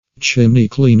Chimney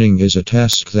cleaning is a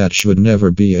task that should never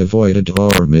be avoided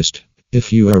or missed.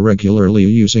 If you are regularly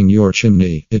using your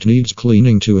chimney, it needs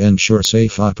cleaning to ensure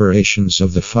safe operations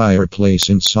of the fireplace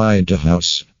inside the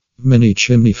house. Many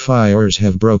chimney fires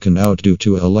have broken out due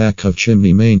to a lack of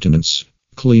chimney maintenance.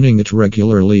 Cleaning it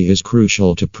regularly is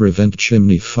crucial to prevent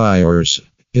chimney fires.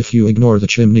 If you ignore the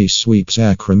chimney sweep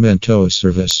Sacramento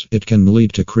service, it can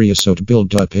lead to creosote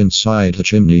buildup inside the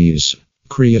chimneys.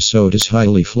 Creosote is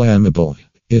highly flammable.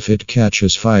 If it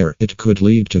catches fire, it could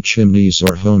lead to chimneys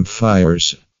or home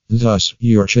fires. Thus,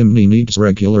 your chimney needs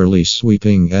regularly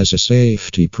sweeping as a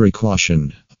safety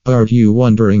precaution. Are you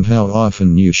wondering how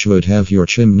often you should have your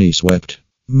chimney swept?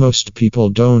 Most people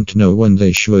don't know when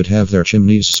they should have their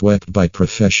chimneys swept by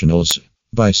professionals.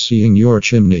 By seeing your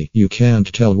chimney, you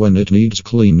can't tell when it needs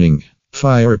cleaning.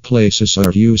 Fireplaces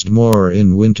are used more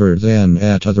in winter than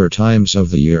at other times of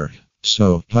the year.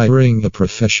 So, hiring a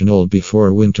professional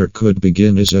before winter could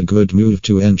begin is a good move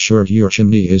to ensure your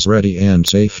chimney is ready and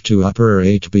safe to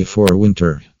operate before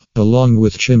winter. Along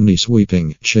with chimney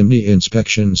sweeping, chimney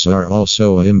inspections are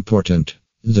also important.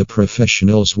 The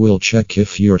professionals will check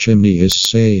if your chimney is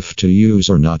safe to use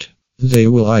or not. They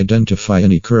will identify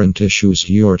any current issues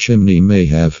your chimney may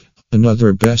have.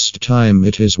 Another best time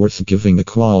it is worth giving a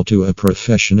call to a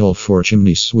professional for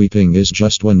chimney sweeping is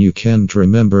just when you can't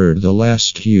remember the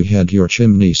last you had your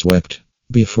chimney swept.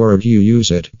 Before you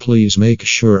use it, please make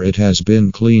sure it has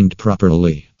been cleaned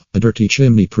properly. A dirty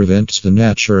chimney prevents the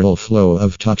natural flow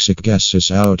of toxic gases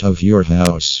out of your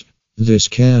house. This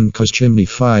can cause chimney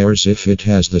fires if it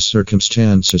has the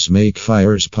circumstances make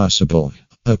fires possible.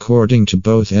 According to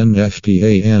both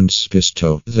NFPA and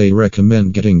SPISTO, they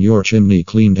recommend getting your chimney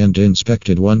cleaned and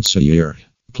inspected once a year.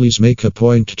 Please make a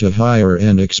point to hire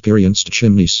an experienced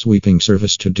chimney sweeping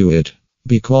service to do it,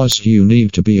 because you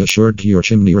need to be assured your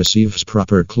chimney receives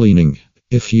proper cleaning.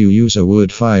 If you use a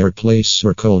wood fireplace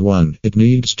or coal one, it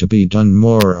needs to be done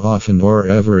more often or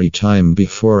every time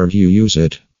before you use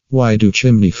it. Why do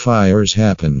chimney fires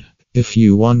happen? If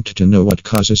you want to know what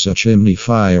causes a chimney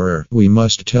fire, we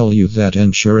must tell you that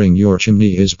ensuring your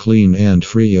chimney is clean and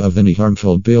free of any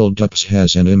harmful buildups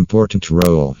has an important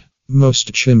role.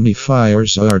 Most chimney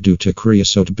fires are due to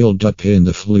creosote buildup in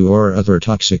the flue or other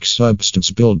toxic substance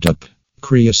buildup.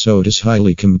 Creosote is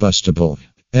highly combustible.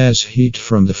 As heat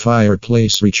from the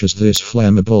fireplace reaches this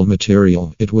flammable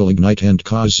material, it will ignite and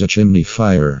cause a chimney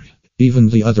fire. Even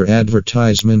the other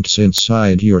advertisements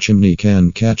inside your chimney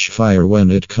can catch fire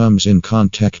when it comes in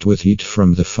contact with heat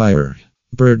from the fire.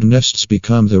 Bird nests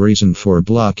become the reason for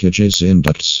blockages in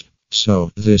ducts.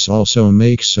 So, this also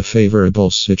makes a favorable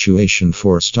situation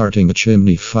for starting a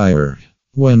chimney fire.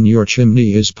 When your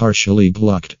chimney is partially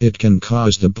blocked, it can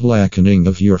cause the blackening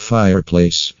of your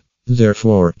fireplace.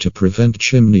 Therefore, to prevent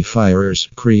chimney fires,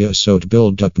 creosote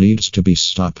buildup needs to be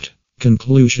stopped.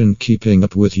 Conclusion: keeping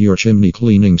up with your chimney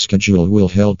cleaning schedule will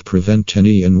help prevent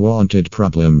any unwanted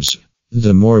problems.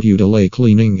 The more you delay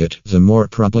cleaning it, the more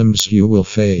problems you will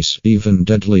face, even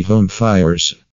deadly home fires.